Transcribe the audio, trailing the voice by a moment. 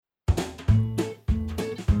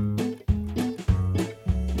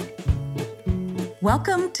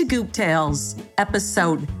Welcome to Goop Tales,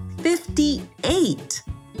 episode 58,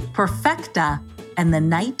 Perfecta and the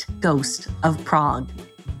Night Ghost of Prague.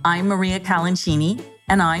 I'm Maria Calancini,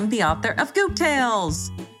 and I'm the author of Goop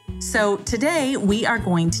Tales. So today we are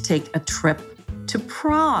going to take a trip to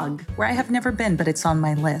Prague, where I have never been, but it's on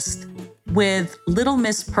my list, with Little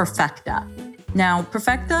Miss Perfecta. Now,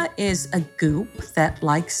 Perfecta is a goop that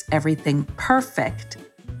likes everything perfect.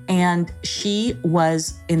 And she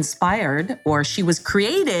was inspired, or she was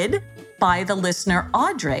created by the listener,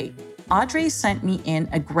 Audrey. Audrey sent me in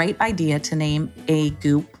a great idea to name a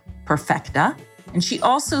goop Perfecta. And she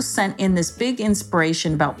also sent in this big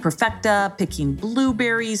inspiration about Perfecta picking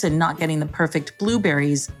blueberries and not getting the perfect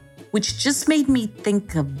blueberries, which just made me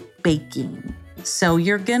think of baking. So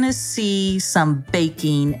you're going to see some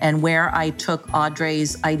baking and where I took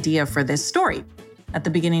Audrey's idea for this story at the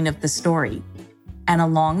beginning of the story. And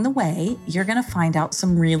along the way, you're going to find out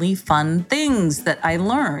some really fun things that I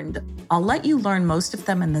learned. I'll let you learn most of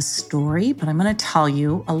them in the story, but I'm going to tell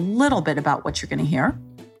you a little bit about what you're going to hear.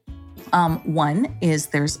 One is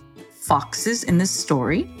there's foxes in this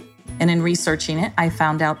story. And in researching it, I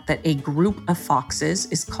found out that a group of foxes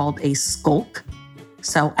is called a skulk.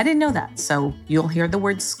 So I didn't know that. So you'll hear the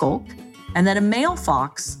word skulk. And then a male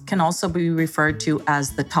fox can also be referred to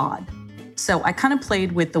as the tod. So I kind of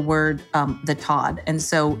played with the word, the tod. And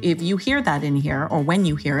so if you hear that in here, or when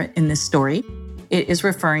you hear it in this story, it is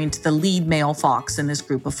referring to the lead male fox in this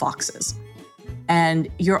group of foxes. And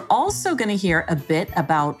you're also going to hear a bit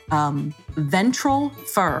about ventral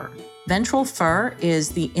fur. Ventral fur is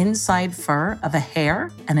the inside fur of a hare,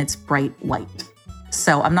 and it's bright white.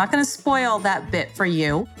 So I'm not going to spoil that bit for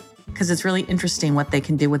you because it's really interesting what they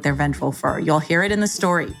can do with their ventral fur. You'll hear it in the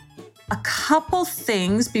story. A couple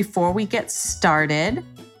things before we get started.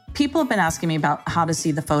 People have been asking me about how to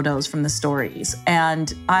see the photos from the stories,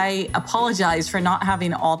 and I apologize for not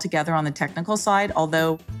having it all together on the technical side,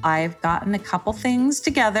 although I've gotten a couple things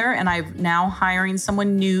together and I'm now hiring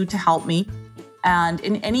someone new to help me. And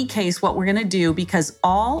in any case, what we're going to do, because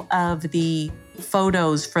all of the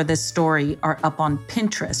photos for this story are up on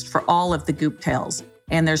Pinterest for all of the Goop Tales.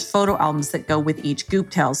 And there's photo albums that go with each Goop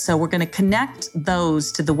Tales. So we're going to connect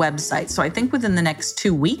those to the website. So I think within the next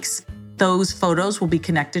 2 weeks, those photos will be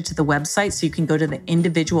connected to the website. So you can go to the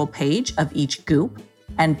individual page of each Goop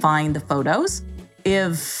and find the photos.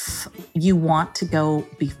 If you want to go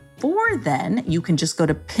before then, you can just go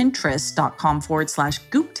to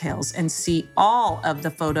pinterest.com/Goop Tales and see all of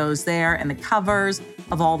the photos there and the covers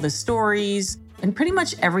of all the stories and pretty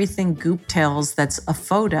much everything Goop Tales that's a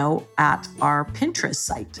photo at our Pinterest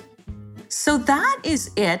site. So that is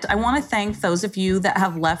it. I want to thank those of you that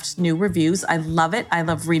have left new reviews. I love it. I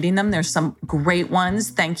love reading them. There's some great ones.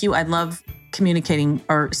 Thank you. I love communicating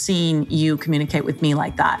or seeing you communicate with me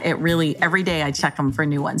like that. It really, every day I check them for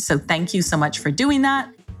new ones. So thank you so much for doing that.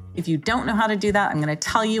 If you don't know how to do that, I'm going to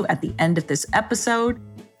tell you at the end of this episode.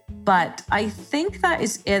 But I think that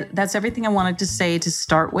is it. That's everything I wanted to say to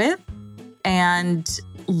start with. And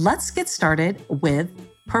let's get started with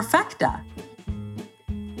Perfecta.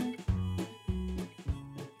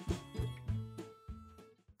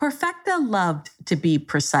 Perfecta loved to be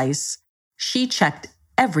precise. She checked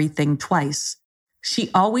everything twice. She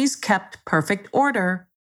always kept perfect order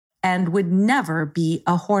and would never be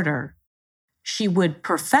a hoarder. She would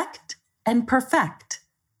perfect and perfect.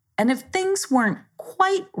 And if things weren't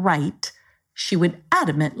quite right, she would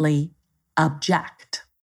adamantly object.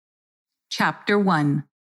 Chapter 1.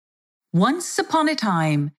 Once upon a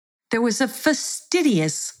time, there was a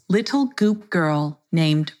fastidious little goop girl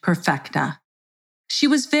named Perfecta. She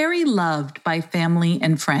was very loved by family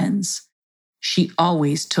and friends. She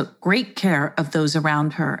always took great care of those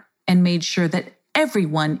around her and made sure that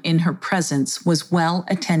everyone in her presence was well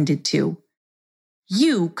attended to.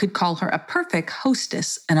 You could call her a perfect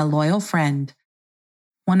hostess and a loyal friend.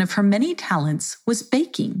 One of her many talents was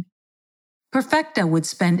baking. Perfecta would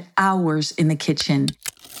spend hours in the kitchen,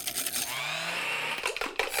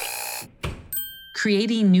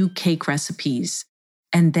 creating new cake recipes,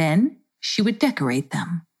 and then she would decorate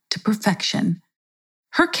them to perfection.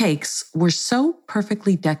 Her cakes were so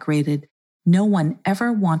perfectly decorated, no one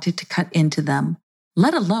ever wanted to cut into them,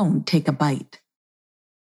 let alone take a bite.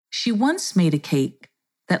 She once made a cake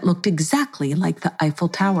that looked exactly like the Eiffel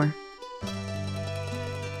Tower.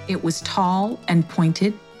 It was tall and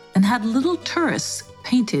pointed and had little tourists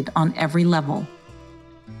painted on every level.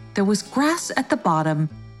 There was grass at the bottom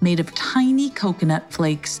made of tiny coconut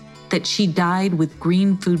flakes that she dyed with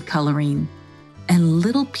green food coloring, and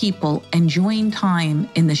little people enjoying time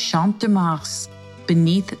in the Champ de Mars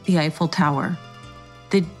beneath the Eiffel Tower.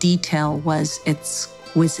 The detail was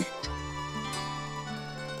exquisite.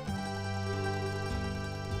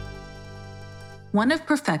 One of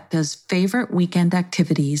Perfecta's favorite weekend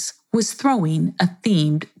activities was throwing a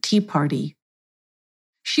themed tea party.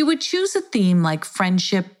 She would choose a theme like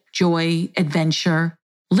friendship, joy, adventure,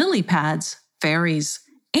 lily pads, fairies,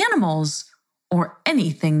 animals, or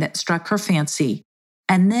anything that struck her fancy.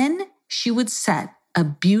 And then she would set a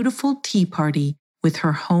beautiful tea party with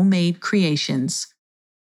her homemade creations.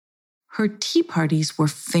 Her tea parties were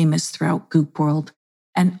famous throughout Goop World,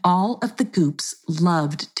 and all of the Goops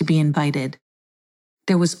loved to be invited.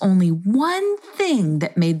 There was only one thing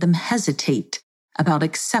that made them hesitate about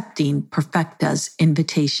accepting Perfecta's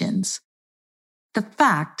invitations: the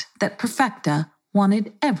fact that Perfecta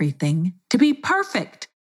wanted everything to be perfect,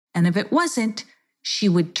 and if it wasn't, she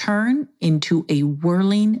would turn into a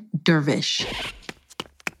whirling dervish.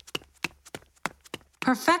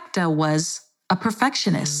 Perfecta was a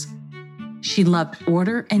perfectionist. She loved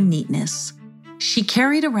order and neatness. She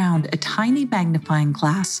carried around a tiny magnifying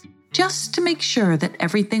glass just to make sure that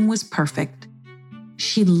everything was perfect.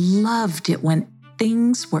 She loved it when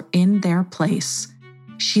things were in their place.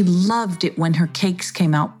 She loved it when her cakes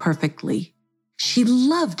came out perfectly. She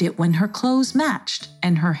loved it when her clothes matched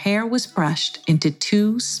and her hair was brushed into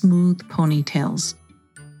 2 smooth ponytails.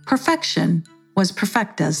 Perfection was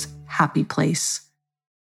Perfecta's happy place.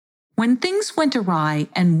 When things went awry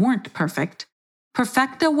and weren't perfect,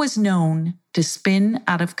 Perfecta was known to spin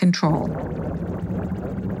out of control.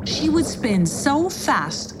 She would spin so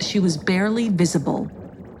fast she was barely visible.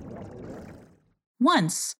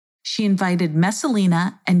 Once, she invited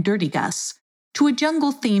Messalina and Dirty Gus to a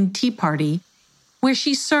jungle-themed tea party where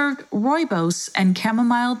she served rooibos and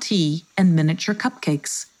chamomile tea and miniature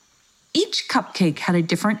cupcakes. Each cupcake had a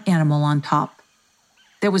different animal on top.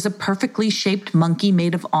 There was a perfectly shaped monkey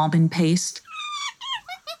made of almond paste,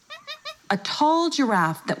 a tall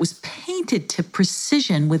giraffe that was painted to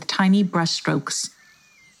precision with tiny brushstrokes,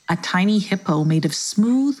 a tiny hippo made of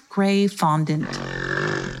smooth gray fondant,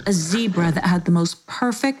 a zebra that had the most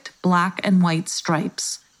perfect black and white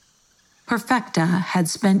stripes. Perfecta had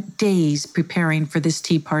spent days preparing for this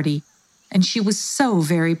tea party, and she was so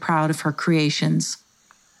very proud of her creations.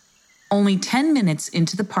 Only 10 minutes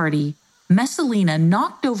into the party, Messalina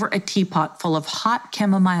knocked over a teapot full of hot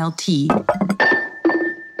chamomile tea,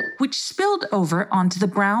 which spilled over onto the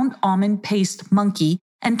brown almond paste monkey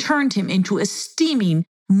and turned him into a steaming,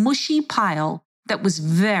 mushy pile that was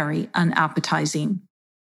very unappetizing.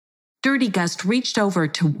 Dirty Gus reached over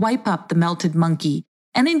to wipe up the melted monkey,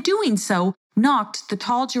 and in doing so, knocked the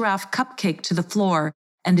tall giraffe cupcake to the floor,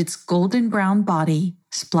 and its golden brown body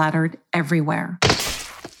splattered everywhere.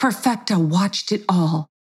 Perfecta watched it all,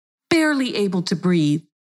 barely able to breathe,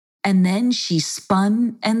 and then she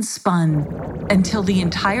spun and spun until the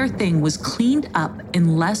entire thing was cleaned up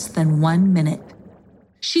in less than 1 minute.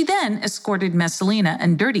 She then escorted Messalina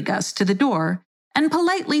and Dirty Gus to the door and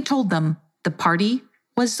politely told them the party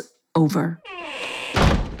was over.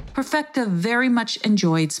 Perfecta very much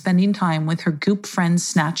enjoyed spending time with her Goop friend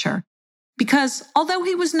Snatcher, because although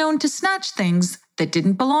he was known to snatch things that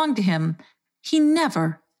didn't belong to him, he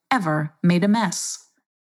never, ever made a mess.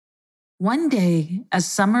 One day, as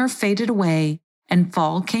summer faded away and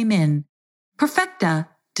fall came in, Perfecta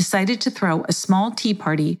decided to throw a small tea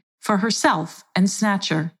party for herself and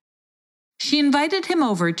Snatcher. She invited him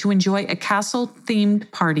over to enjoy a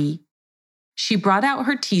castle-themed party. She brought out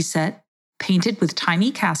her tea set, painted with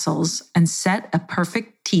tiny castles, and set a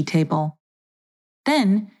perfect tea table.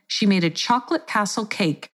 Then she made a chocolate castle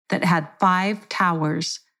cake that had 5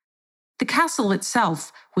 towers. The castle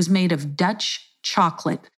itself was made of Dutch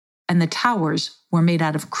chocolate, and the towers were made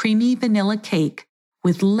out of creamy vanilla cake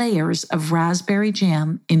with layers of raspberry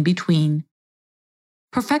jam in between.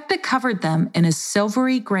 Perfecta covered them in a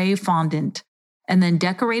silvery gray fondant and then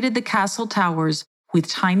decorated the castle towers with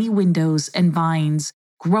tiny windows and vines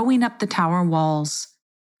growing up the tower walls.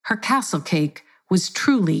 Her castle cake was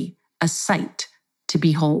truly a sight to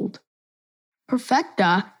behold.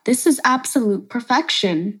 Perfecta, this is absolute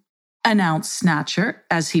perfection, announced Snatcher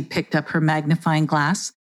as he picked up her magnifying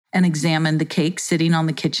glass and examined the cake sitting on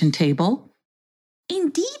the kitchen table.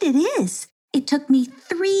 Indeed it is. It took me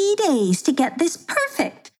 3 days to get this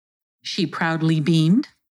perfect, she proudly beamed.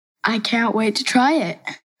 I can't wait to try it,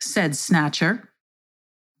 said Snatcher.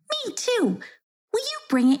 Me too. Will you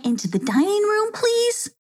bring it into the dining room, please?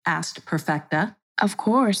 asked Perfecta. Of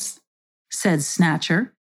course, said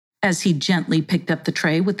Snatcher as he gently picked up the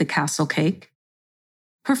tray with the castle cake.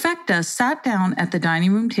 Perfecta sat down at the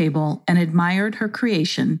dining room table and admired her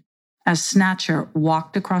creation as Snatcher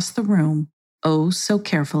walked across the room, oh so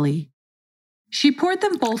carefully. She poured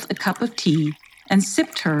them both a cup of tea and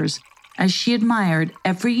sipped hers as she admired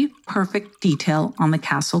every perfect detail on the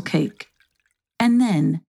castle cake. And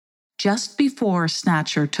then, just before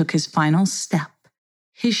Snatcher took his final step,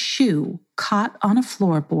 his shoe caught on a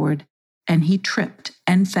floorboard and he tripped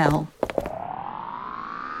and fell.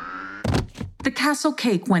 The castle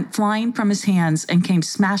cake went flying from his hands and came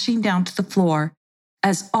smashing down to the floor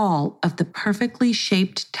as all of the perfectly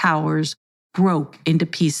shaped towers broke into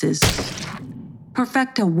pieces.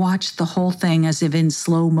 Perfecta watched the whole thing as if in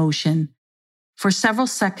slow motion. For several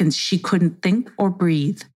seconds, she couldn't think or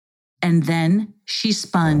breathe. And then she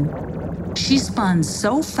spun. She spun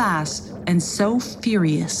so fast and so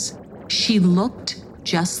furious. She looked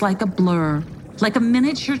just like a blur, like a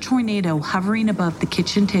miniature tornado hovering above the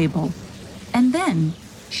kitchen table. And then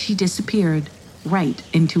she disappeared right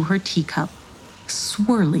into her teacup,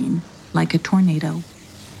 swirling like a tornado.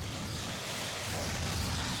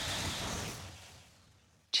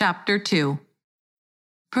 Chapter 2.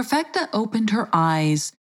 Perfecta opened her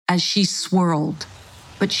eyes as she swirled,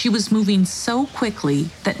 but she was moving so quickly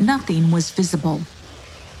that nothing was visible.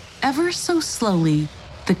 Ever so slowly,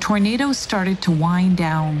 the tornado started to wind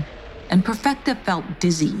down, and Perfecta felt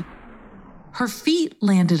dizzy. Her feet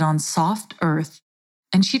landed on soft earth,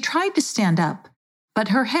 and she tried to stand up, but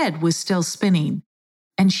her head was still spinning,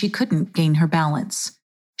 and she couldn't gain her balance.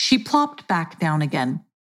 She plopped back down again.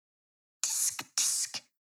 "Tsk, tsk,"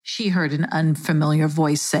 she heard an unfamiliar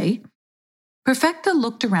voice say. Perfecta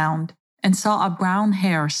looked around and saw a brown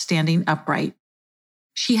hare standing upright.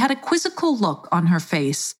 She had a quizzical look on her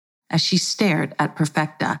face as she stared at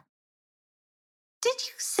Perfecta. "Did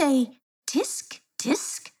you say tisk,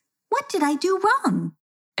 tisk? What did I do wrong?"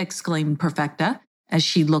 exclaimed Perfecta as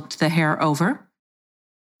she looked the hare over.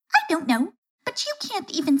 "I don't know, but you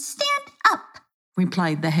can't even stand up,"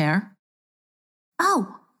 replied the hare.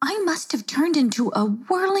 "Oh, I must have turned into a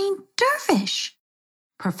whirling dervish,"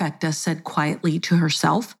 Perfecta said quietly to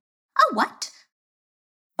herself. "A what?"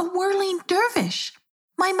 "A whirling dervish.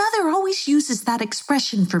 My mother always uses that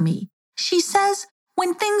expression for me. She says,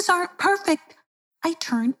 when things aren't perfect, I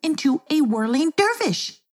turn into a whirling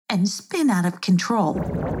dervish and spin out of control."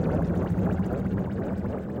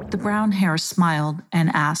 The brown hare smiled and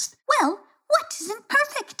asked, "Well, what isn't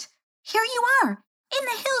perfect? Here you are, in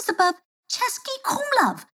the hills above Český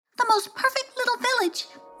Krumlov, the most perfect little village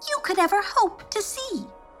you could ever hope to see."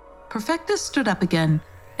 Perfecta stood up again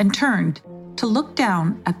and turned to look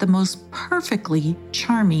down at the most perfectly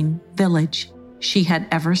charming village she had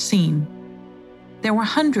ever seen. There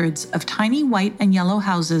were hundreds of tiny white and yellow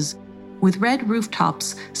houses with red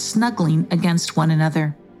rooftops snuggling against one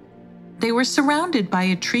another. They were surrounded by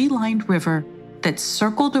a tree-lined river that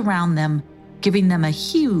circled around them, giving them a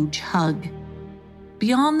huge hug.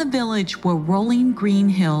 Beyond the village were rolling green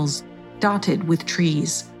hills dotted with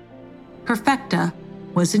trees. Perfecta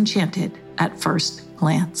was enchanted at first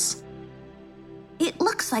glance. "It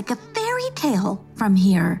looks like a fairy tale from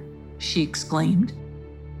here," she exclaimed.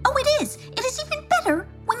 "Oh, it is. It is even better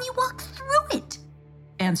when you walk through it,"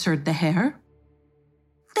 answered the hare.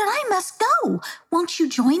 "Then I must go. Won't you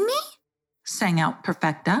join me?" sang out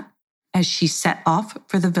Perfecta as she set off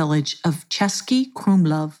for the village of Český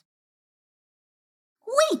Krumlov.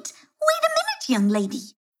 Wait a minute, young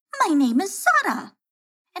lady. My name is Zara,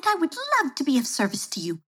 and I would love to be of service to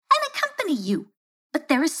you and accompany you. But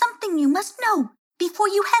there is something you must know before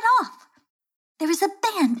you head off. There is a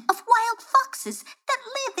band of wild foxes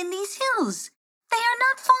that live in these hills. They are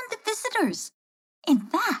not fond of visitors. In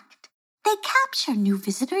fact, they capture new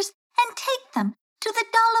visitors and take them to the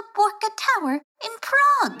Dalaborka Tower in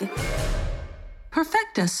Prague.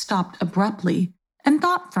 Perfecta stopped abruptly and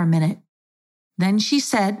thought for a minute. Then she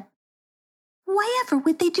said, "Why ever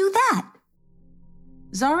would they do that?"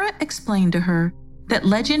 Zara explained to her that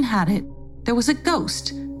legend had it there was a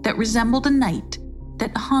ghost that resembled a knight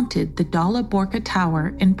that haunted the Dalaborka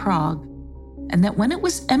Tower in Prague, and that when it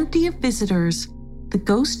was empty of visitors, the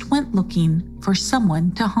ghost went looking for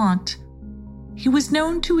someone to haunt. He was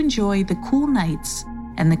known to enjoy the cool nights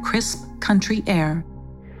and the crisp country air,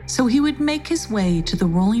 so he would make his way to the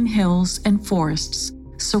rolling hills and forests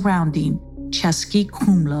surrounding Český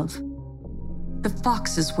Krumlov. The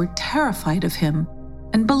foxes were terrified of him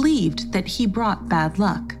and believed that he brought bad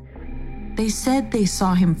luck. They said they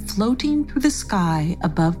saw him floating through the sky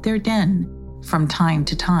above their den from time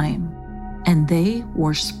to time, and they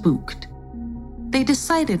were spooked. They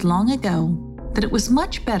decided long ago that it was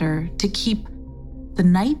much better to keep the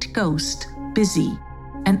night ghost busy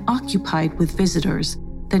and occupied with visitors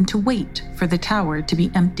than to wait for the tower to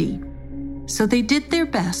be empty. So they did their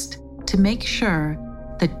best to make sure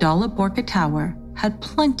that Dalaborka Tower had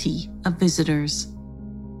plenty of visitors.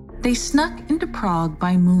 They snuck into Prague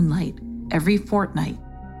by moonlight every fortnight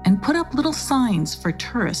and put up little signs for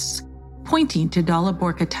tourists pointing to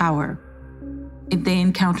Dalaborka Tower. If they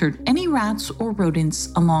encountered any rats or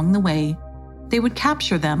rodents along the way, they would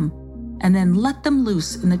capture them and then let them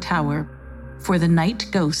loose in the tower for the night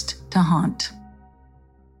ghost to haunt.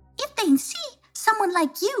 If they see someone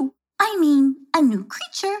like you, a new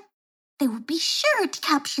creature, they will be sure to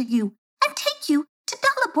capture you and take you to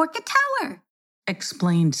Dalaborka Tower,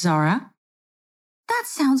 explained Zara. That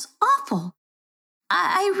sounds awful.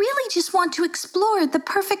 I really just want to explore the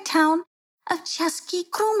perfect town of Český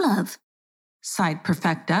Krumlov, sighed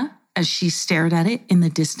Perfecta as she stared at it in the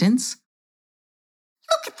distance.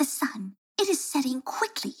 Look at the sun. It is setting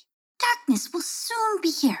quickly. Darkness will soon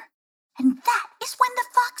be here. And that is when the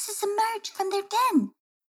foxes emerge from their den.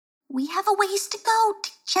 We have a ways to go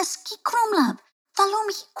to Český Krumlov. Follow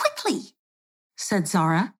me quickly, said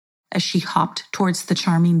Zara as she hopped towards the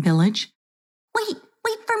charming village. Wait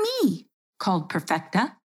for me, called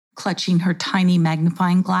Perfecta, clutching her tiny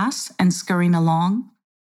magnifying glass and scurrying along.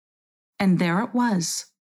 And there it was,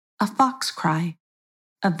 a fox cry,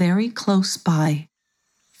 a very close by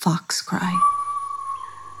fox cry.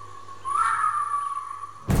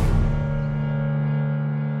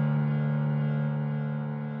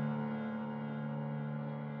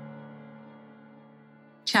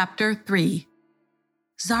 Chapter 3.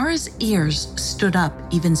 Zara's ears stood up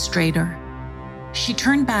even straighter. She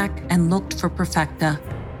turned back and looked for Perfecta,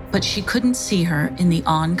 but she couldn't see her in the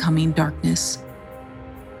oncoming darkness.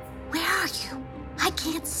 Where are you? I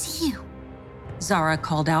can't see you, Zara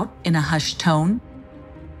called out in a hushed tone.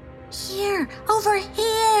 Here, over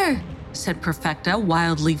here, said Perfecta,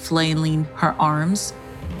 wildly flailing her arms.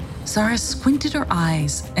 Zara squinted her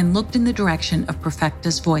eyes and looked in the direction of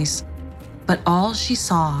Perfecta's voice, but all she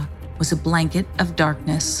saw was a blanket of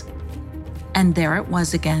darkness. And there it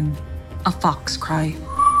was again, a fox cry.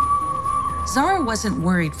 Zara wasn't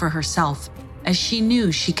worried for herself, as she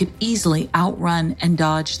knew she could easily outrun and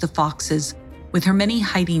dodge the foxes with her many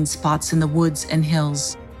hiding spots in the woods and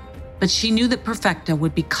hills. But she knew that Perfecta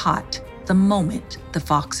would be caught the moment the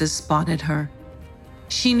foxes spotted her.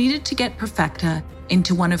 She needed to get Perfecta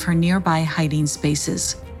into one of her nearby hiding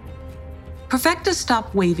spaces. Perfecta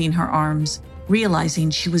stopped waving her arms, realizing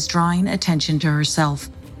she was drawing attention to herself,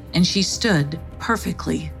 and she stood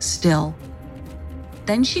perfectly still.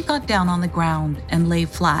 Then she got down on the ground and lay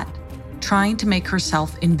flat, trying to make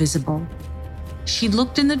herself invisible. She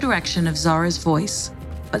looked in the direction of Zara's voice,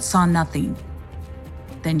 but saw nothing.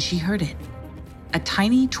 Then she heard it, a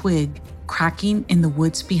tiny twig cracking in the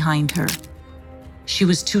woods behind her. She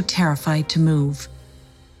was too terrified to move.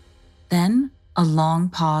 Then a long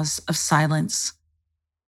pause of silence.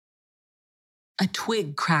 A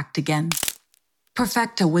twig cracked again.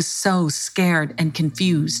 Perfecta was so scared and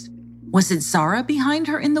confused. Was it Zara behind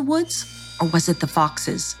her in the woods, or was it the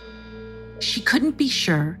foxes? She couldn't be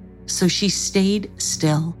sure, so she stayed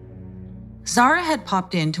still. Zara had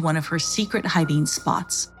popped into one of her secret hiding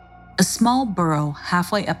spots, a small burrow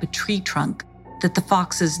halfway up a tree trunk that the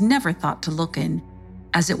foxes never thought to look in,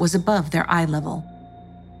 as it was above their eye level.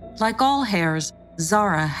 Like all hares,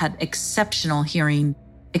 Zara had exceptional hearing,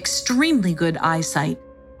 extremely good eyesight,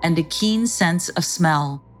 and a keen sense of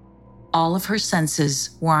smell. All of her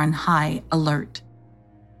senses were on high alert.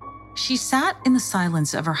 She sat in the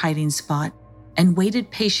silence of her hiding spot and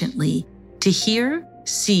waited patiently to hear,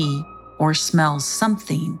 see, or smell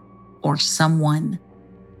something or someone.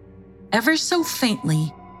 Ever so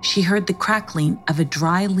faintly, she heard the crackling of a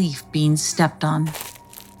dry leaf being stepped on.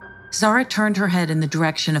 Zara turned her head in the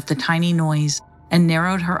direction of the tiny noise and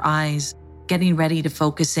narrowed her eyes, getting ready to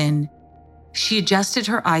focus in. She adjusted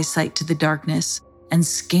her eyesight to the darkness and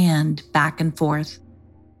scanned back and forth.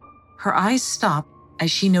 Her eyes stopped as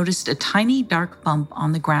she noticed a tiny dark bump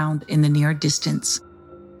on the ground in the near distance.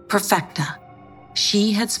 Perfecta.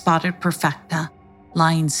 She had spotted Perfecta,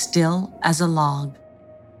 lying still as a log.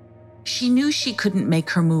 She knew she couldn't make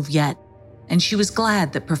her move yet, and she was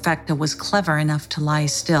glad that Perfecta was clever enough to lie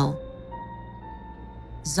still.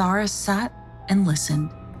 Zara sat and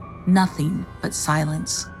listened. Nothing but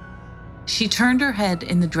silence. She turned her head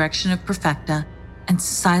in the direction of Perfecta and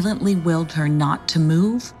silently willed her not to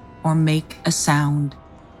move or make a sound.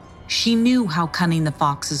 She knew how cunning the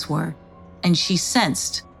foxes were, and she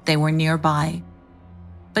sensed they were nearby.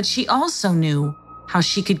 But she also knew how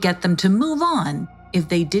she could get them to move on if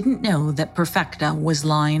they didn't know that Perfecta was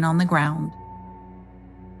lying on the ground.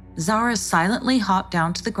 Zara silently hopped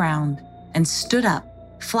down to the ground and stood up,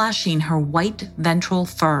 flashing her white ventral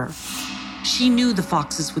fur. She knew the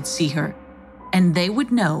foxes would see her, and they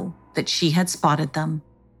would know that she had spotted them.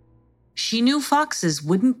 She knew foxes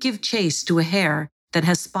wouldn't give chase to a hare that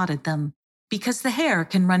has spotted them, because the hare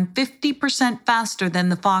can run 50% faster than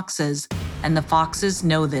the foxes, and the foxes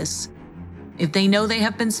know this. If they know they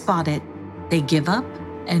have been spotted, they give up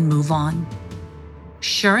and move on.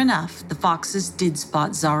 Sure enough, the foxes did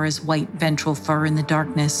spot Zara's white ventral fur in the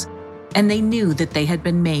darkness, and they knew that they had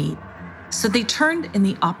been made. So they turned in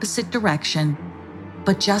the opposite direction.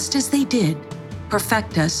 But just as they did,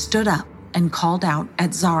 Perfecta stood up and called out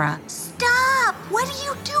at Zara. Stop! What are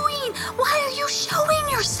you doing? Why are you showing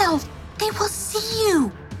yourself? They will see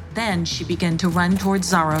you. Then she began to run towards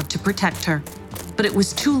Zara to protect her. But it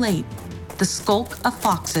was too late. The skulk of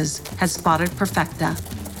foxes had spotted Perfecta,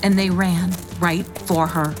 and they ran right for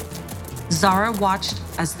her. Zara watched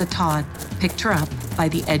as the Todd picked her up by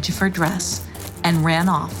the edge of her dress and ran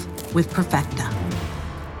off with Perfecta.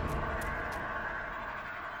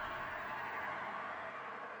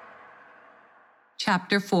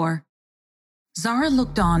 Chapter 4. Zara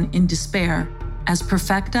looked on in despair as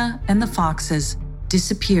Perfecta and the foxes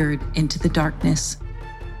disappeared into the darkness.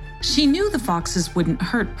 She knew the foxes wouldn't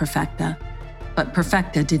hurt Perfecta, but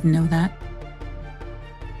Perfecta didn't know that.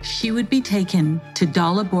 She would be taken to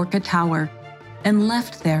Dalla Borca Tower and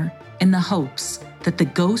left there in the hopes that the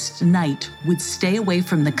ghost knight would stay away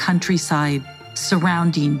from the countryside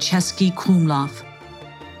surrounding Český Krumlov.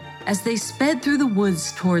 As they sped through the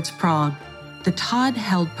woods towards Prague, the Todd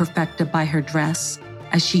held Perfecta by her dress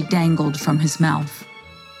as she dangled from his mouth.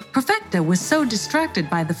 Perfecta was so distracted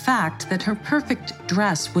by the fact that her perfect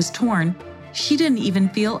dress was torn, she didn't even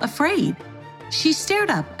feel afraid. She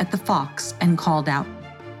stared up at the fox and called out,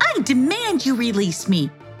 "I demand you release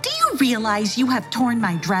me! Do you realize you have torn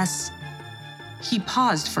my dress?" He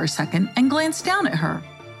paused for a second and glanced down at her.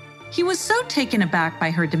 He was so taken aback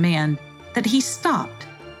by her demand that he stopped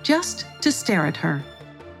just to stare at her.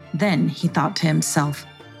 Then he thought to himself,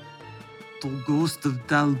 The ghost of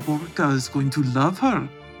Dalla Borca is going to love her.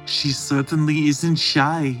 She certainly isn't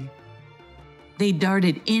shy. They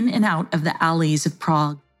darted in and out of the alleys of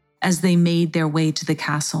Prague as they made their way to the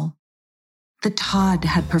castle. The Todd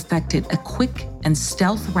had perfected a quick and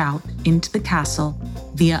stealth route into the castle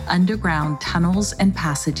via underground tunnels and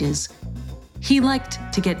passages. He liked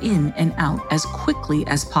to get in and out as quickly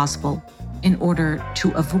as possible in order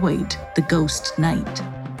to avoid the ghost knight.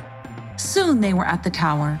 Soon they were at the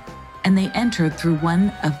tower, and they entered through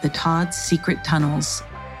one of the Todd's secret tunnels.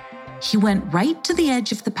 He went right to the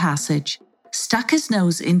edge of the passage, stuck his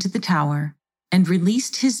nose into the tower, and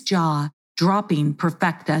released his jaw, dropping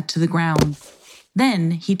Perfecta to the ground.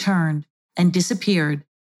 Then he turned and disappeared,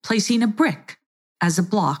 placing a brick as a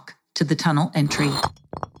block to the tunnel entry.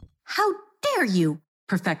 How dare you?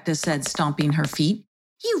 Perfecta said, stomping her feet.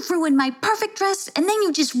 You've ruined my perfect dress and then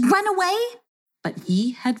you just run away? But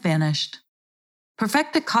he had vanished.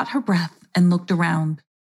 Perfecta caught her breath and looked around.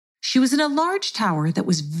 She was in a large tower that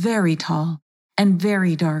was very tall and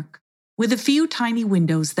very dark, with a few tiny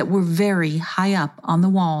windows that were very high up on the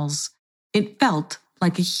walls. It felt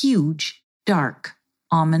like a huge, dark,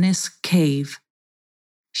 ominous cave.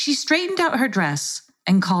 She straightened out her dress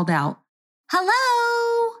and called out,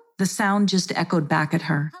 "Hello?" The sound just echoed back at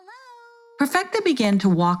her. "Hello?" Perfecta began to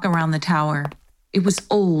walk around the tower. It was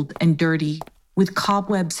old and dirty, with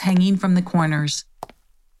cobwebs hanging from the corners.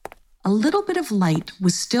 A little bit of light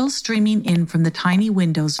was still streaming in from the tiny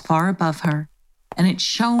windows far above her, and it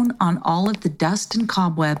shone on all of the dust and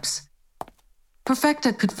cobwebs.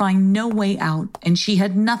 Perfecta could find no way out, and she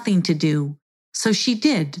had nothing to do, so she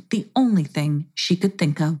did the only thing she could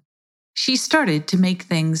think of. She started to make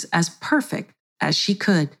things as perfect as she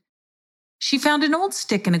could. She found an old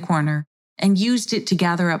stick in a corner and used it to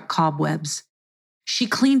gather up cobwebs. She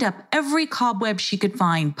cleaned up every cobweb she could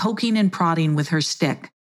find, poking and prodding with her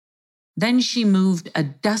stick. Then she moved a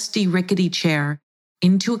dusty, rickety chair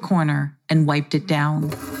into a corner and wiped it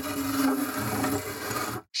down.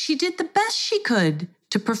 She did the best she could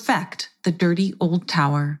to perfect the dirty old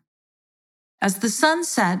tower. As the sun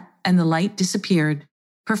set and the light disappeared,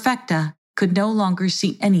 Perfecta could no longer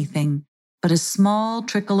see anything but a small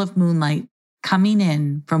trickle of moonlight coming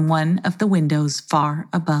in from one of the windows far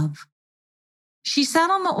above. She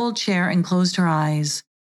sat on the old chair and closed her eyes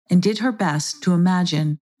and did her best to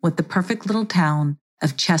imagine what the perfect little town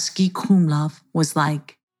of Český Krumlov was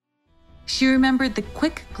like. She remembered the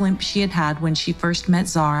quick glimpse she had had when she first met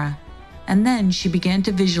Zara, and then she began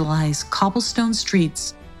to visualize cobblestone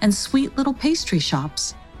streets and sweet little pastry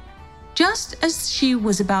shops. Just as she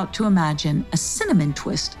was about to imagine a cinnamon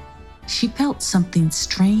twist, she felt something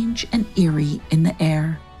strange and eerie in the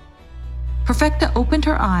air. Perfecta opened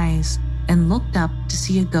her eyes and looked up to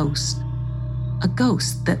see a ghost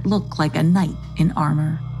that looked like a knight in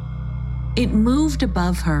armor. It moved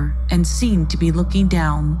above her and seemed to be looking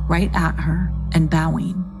down right at her and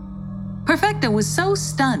bowing. Perfecta was so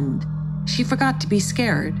stunned, she forgot to be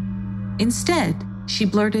scared. Instead, she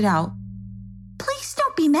blurted out, "Please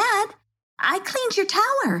don't be mad. I cleaned your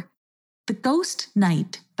tower." The ghost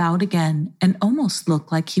knight bowed again and almost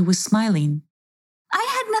looked like he was smiling. "I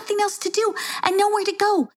had nothing else to do and nowhere to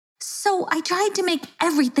go, so I tried to make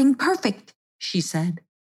everything perfect," she said.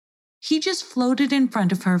 He just floated in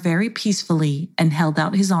front of her very peacefully and held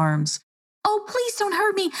out his arms. "Oh, please don't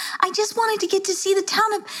hurt me. I just wanted to get to see the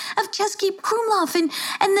town of Chesky Krumlov and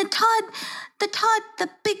the Todd, the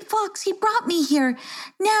big fox. He brought me here.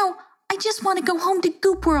 Now, I just want to go home to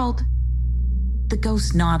Goop World." The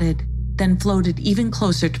ghost nodded, then floated even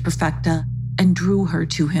closer to Perfecta and drew her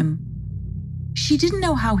to him. She didn't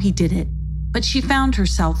know how he did it, but she found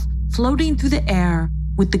herself floating through the air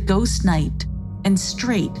with the ghost knight and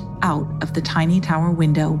straight out of the tiny tower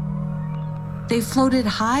window. They floated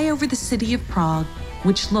high over the city of Prague,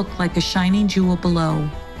 which looked like a shining jewel below,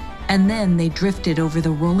 and then they drifted over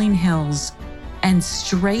the rolling hills and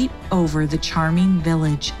straight over the charming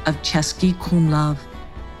village of Chesky Krumlov.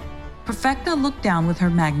 Perfecta looked down with her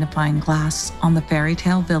magnifying glass on the fairy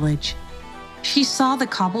tale village. She saw the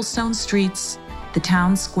cobblestone streets, the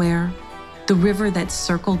town square, the river that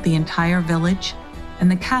circled the entire village, and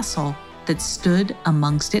the castle that stood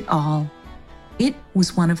amongst it all. It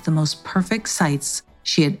was one of the most perfect sights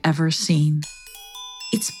she had ever seen.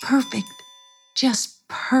 "It's perfect, just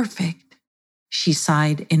perfect," she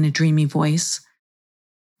sighed in a dreamy voice.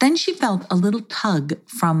 Then she felt a little tug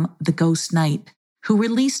from the ghost knight, who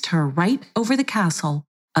released her right over the castle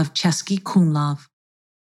of Chesky Krumlov.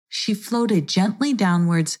 She floated gently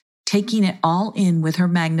downwards, taking it all in with her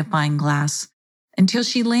magnifying glass, until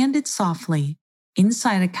she landed softly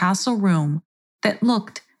inside a castle room that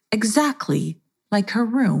looked exactly like her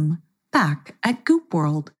room back at Goop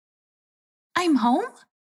World. "I'm home?"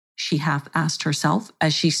 she half asked herself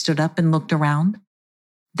as she stood up and looked around.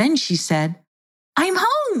 Then she said, "I'm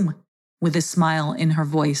home!" with a smile in her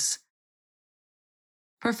voice.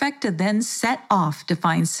 Perfecta then set off to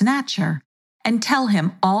find Snatcher and tell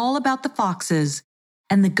him all about the foxes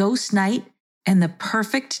and the ghost knight and the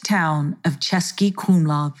perfect town of Chesky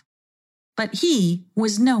Krumlov. But he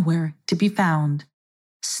was nowhere to be found.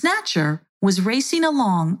 Snatcher was racing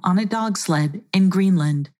along on a dog sled in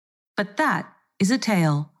Greenland, but that is a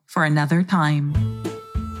tale for another time.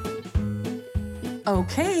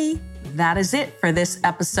 Okay, that is it for this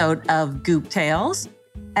episode of Goop Tales,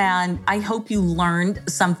 and I hope you learned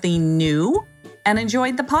something new and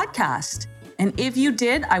enjoyed the podcast. And if you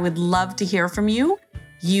did, I would love to hear from you.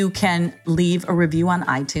 You can leave a review on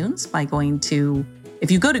iTunes by going to, if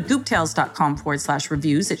you go to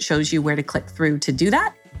gooptales.com/reviews, it shows you where to click through to do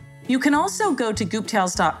that. You can also go to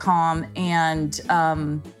gooptales.com and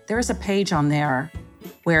there is a page on there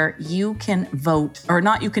where you can vote, or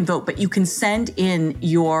not you can vote, but you can send in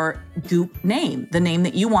your Goop name, the name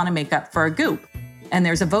that you want to make up for a Goop. And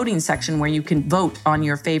there's a voting section where you can vote on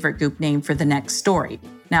your favorite Goop name for the next story.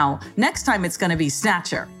 Now, next time it's going to be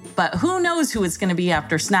Snatcher, but who knows who it's going to be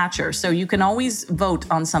after Snatcher. So you can always vote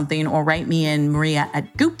on something or write me in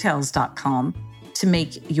maria@gooptales.com to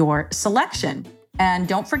make your selection. And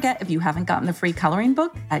don't forget, if you haven't gotten the free coloring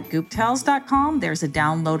book at gooptales.com, there's a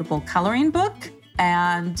downloadable coloring book.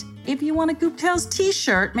 And if you want a Goop Tales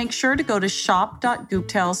t-shirt, make sure to go to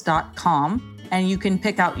shop.gooptales.com and you can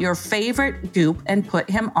pick out your favorite Goop and put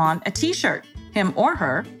him on a t-shirt, him or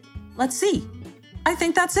her. Let's see. I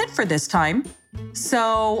think that's it for this time.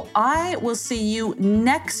 So I will see you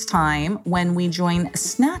next time when we join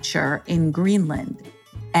Snatcher in Greenland.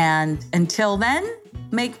 And until then,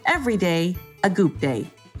 make every day a Goop Day.